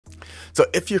So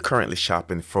if you're currently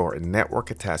shopping for a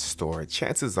network attached storage,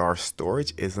 chances are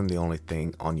storage isn't the only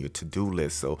thing on your to-do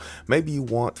list. So maybe you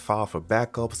want file for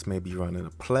backups, maybe you're running a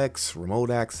Plex, remote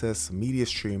access, media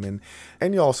streaming,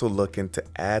 and you're also looking to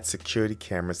add security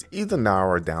cameras either now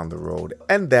or down the road.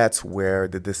 And that's where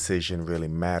the decision really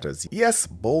matters. Yes,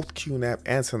 both QNAP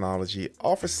and Synology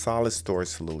offer solid storage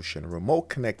solution, remote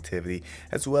connectivity,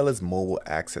 as well as mobile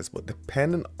access, but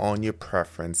depending on your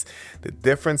preference, the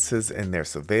differences in their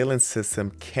surveillance system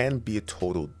can be a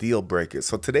total deal breaker.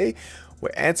 So today we're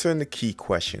answering the key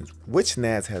questions. Which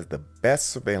NAS has the best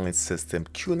surveillance system,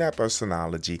 QNAP or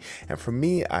Synology? And for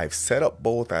me, I've set up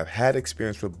both. I've had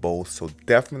experience with both, so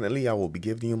definitely I will be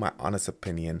giving you my honest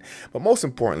opinion. But most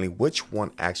importantly, which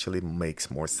one actually makes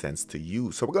more sense to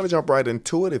you? So we're going to jump right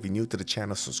into it. If you're new to the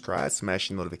channel, subscribe, smash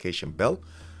the notification bell.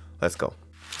 Let's go.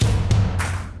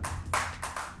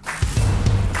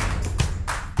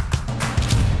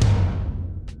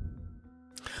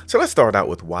 So let's start out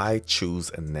with why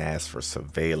choose a NAS for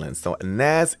surveillance. So a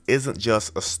NAS isn't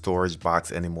just a storage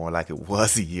box anymore like it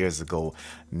was years ago.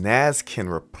 NAS can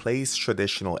replace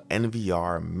traditional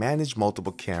NVR, manage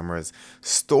multiple cameras,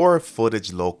 store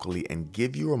footage locally, and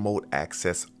give you remote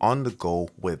access on the go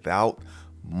without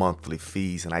monthly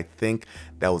fees. And I think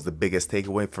that was the biggest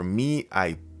takeaway for me.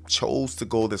 I chose to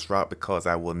go this route because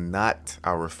I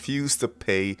refuse to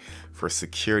pay for a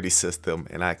security system,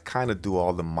 and I kind of do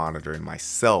all the monitoring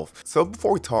myself. So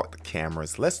before we talk the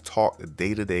cameras, let's talk the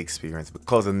day-to-day experience,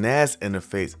 because the NAS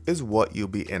interface is what you'll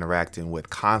be interacting with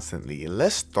constantly. And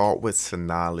let's start with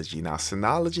Synology. Now,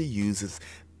 Synology uses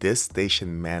Disk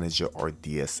Station Manager, or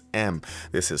DSM.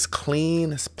 This is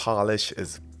clean, it's polished,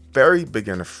 it's very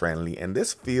beginner friendly, and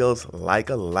this feels like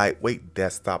a lightweight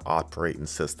desktop operating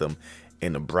system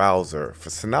in a browser.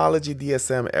 For Synology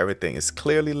DSM, everything is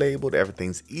clearly labeled,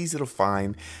 everything's easy to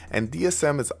find, and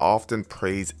DSM is often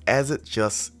praised as it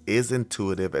just is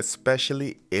intuitive,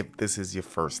 especially if this is your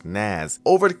first NAS.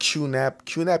 Over to QNAP.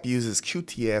 QNAP uses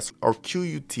QTS or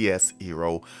QuTS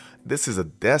Hero. This is a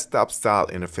desktop style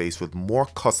interface with more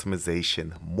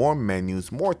customization, more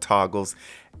menus, more toggles,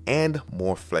 and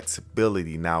more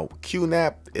flexibility. Now,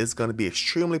 QNAP is going to be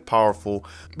extremely powerful,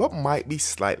 but might be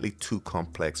slightly too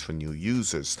complex for new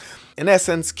users. In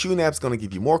essence, QNAP is going to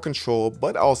give you more control,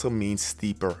 but also means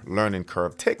steeper learning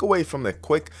curve. Take away from the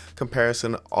quick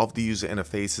comparison of the user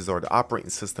interfaces or the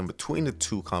operating system between the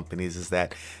two companies is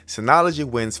that Synology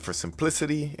wins for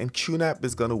simplicity, and QNAP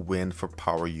is going to win for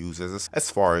power users as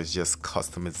far as just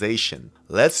customization.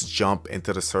 Let's jump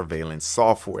into the surveillance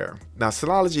software. Now,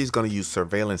 Synology is going to use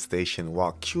Surveillance Station,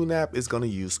 while QNAP is going to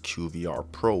use QVR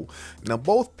Pro. Now,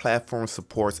 both platforms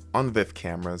support on-VIF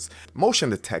cameras, motion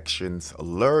detections,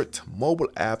 alert, mobile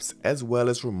apps, as well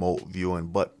as remote viewing,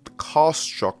 but the cost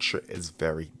structure is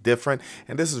very different,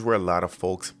 and this is where a lot of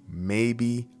folks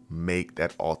maybe make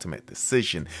that ultimate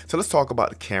decision. So let's talk about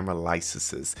the camera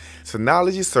licenses.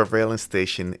 Synology Surveillance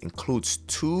Station includes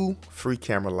 2 free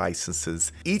camera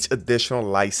licenses. Each additional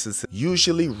license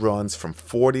usually runs from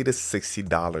 $40 to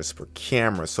 $60 per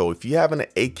camera. So if you have an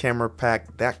 8 camera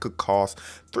pack, that could cost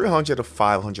 $300 to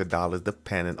 $500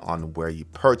 depending on where you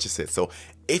purchase it. So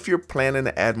if you're planning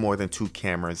to add more than 2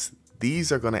 cameras,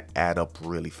 these are going to add up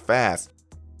really fast.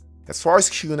 As far as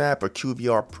QNAP or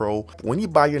QVR Pro, when you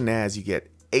buy your NAS, you get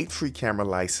 8 free camera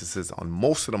licenses on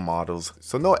most of the models,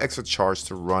 so no extra charge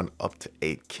to run up to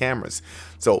 8 cameras.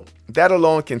 So that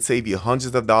alone can save you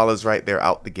hundreds of dollars right there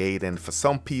out the gate, and for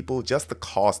some people, just the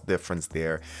cost difference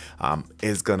there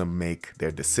is gonna make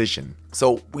their decision.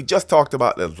 So we just talked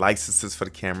about the licenses for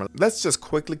the camera. Let's just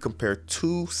quickly compare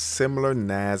 2 similar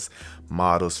NAS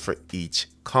models for each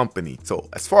company. So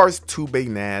as far as 2-bay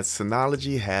NAS,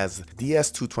 Synology has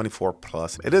DS224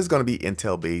 Plus. It is going to be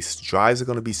Intel based. Drives are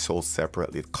going to be sold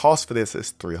separately. The cost for this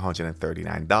is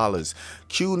 $339.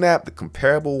 QNAP, the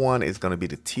comparable one, is going to be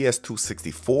the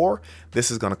TS264. This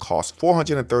is going to cost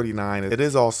 $439. It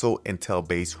is also Intel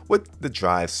based with the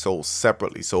drive sold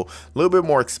separately. So a little bit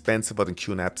more expensive on the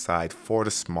QNAP side for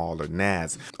the smaller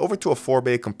NAS. Over to a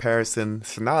 4-bay comparison,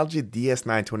 Synology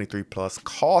DS923 Plus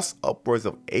costs upwards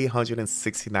of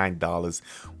 $869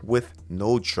 with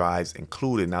no drives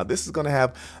included. Now, this is going to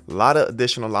have a lot of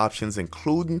additional options,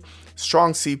 including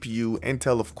strong CPU,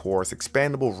 Intel of course,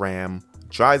 expandable RAM.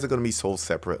 Drives are going to be sold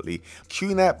separately.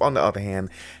 QNAP, on the other hand,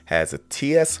 has a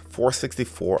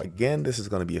TS464. Again, this is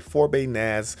going to be a 4-bay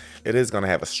NAS. It is going to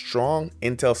have a strong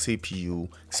Intel CPU,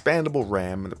 expandable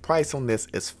RAM, and the price on this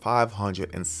is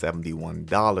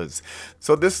 $571.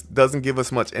 So this doesn't give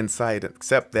us much insight,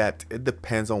 except that it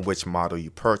depends on which model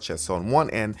you purchase. So on one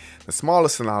end, the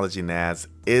smallest Synology NAS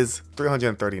is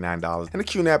 $339, and the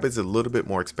QNAP is a little bit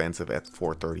more expensive at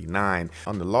 $439.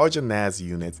 On the larger NAS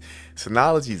units,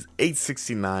 Synology is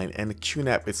 $869 and the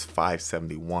QNAP is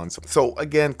 $571. So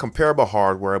again, comparable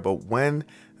hardware, but when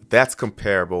that's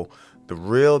comparable, the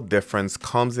real difference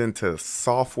comes into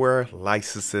software,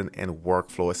 licensing, and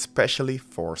workflow, especially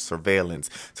for surveillance.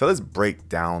 So let's break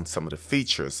down some of the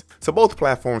features. So both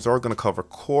platforms are going to cover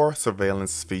core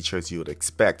surveillance features you would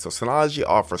expect. So Synology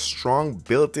offers strong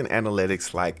built-in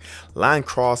analytics like line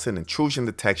crossing, intrusion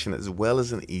detection, as well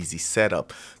as an easy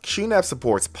setup. QNAP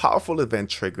supports powerful event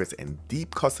triggers and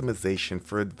deep customization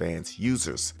for advanced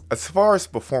users. As far as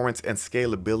performance and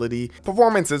scalability,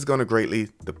 performance is going to greatly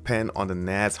depend on the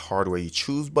NAS hardware you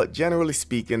choose, but generally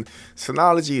speaking,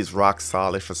 Synology is rock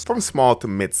solid from small to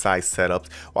mid-sized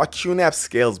setups, while QNAP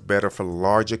scales better for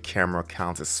larger camera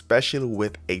counts, especially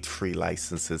with 8 free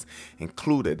licenses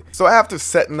included. So after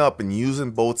setting up and using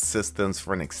both systems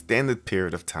for an extended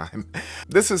period of time,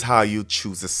 this is how you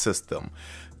choose a system.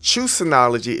 Choose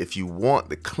Synology if you want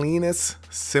the cleanest,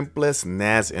 simplest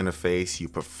NAS interface, you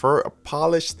prefer a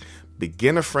polished,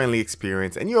 beginner-friendly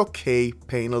experience, and you're okay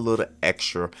paying a little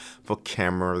extra for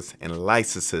cameras and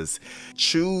licenses.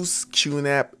 Choose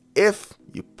QNAP if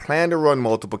you plan to run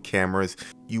multiple cameras.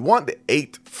 You want the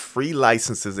 8 free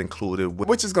licenses included,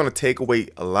 which is going to take away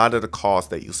a lot of the cost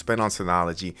that you spend on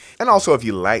Synology. And also, if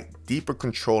you like deeper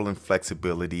control and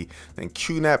flexibility, then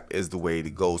QNAP is the way to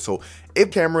go. So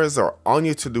if cameras are on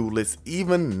your to-do list,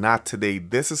 even not today,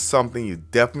 this is something you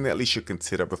definitely should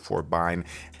consider before buying.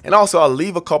 And also, I'll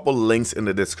leave a couple links in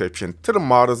the description to the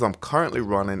models I'm currently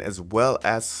running, as well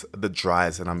as the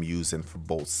drives that I'm using for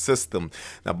both systems.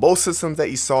 Now, both systems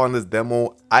that you saw in this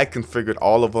demo, I configured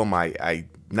all of them. I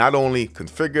not only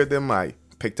configured them, I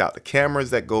picked out the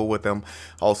cameras that go with them,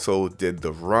 also did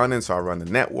the running, so I run the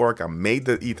network, I made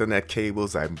the Ethernet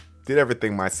cables, I did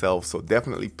everything myself, so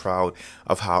definitely proud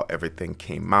of how everything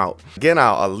came out. Again,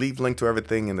 I'll leave a link to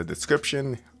everything in the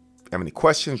description. If you have any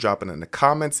questions, drop it in the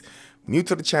comments. New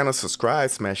to the channel, subscribe,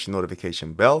 smash the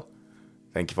notification bell.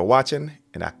 Thank you for watching,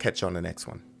 and I'll catch you on the next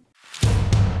one.